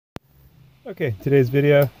Okay, today's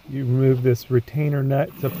video, you remove this retainer nut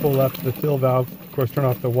to pull up the fill valve. Of course, turn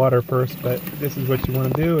off the water first, but this is what you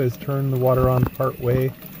want to do is turn the water on part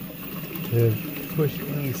way to push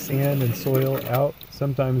any sand and soil out.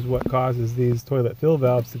 Sometimes what causes these toilet fill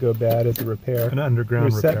valves to go bad is a repair. An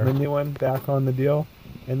underground Reset repair. the new one back on the deal,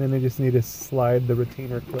 and then they just need to slide the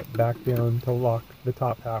retainer clip back down to lock the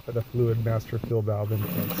top half of the Fluidmaster fill valve in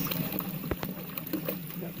place.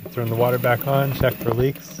 Turn the water back on, check for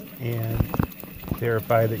leaks, and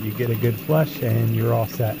verify that you get a good flush and you're all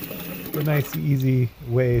set. It's a nice, easy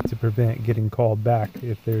way to prevent getting called back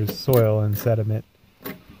if there's soil and sediment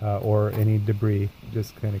or any debris. It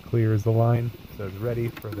just kind of clears the line, so it's ready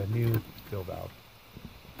for the new fill valve.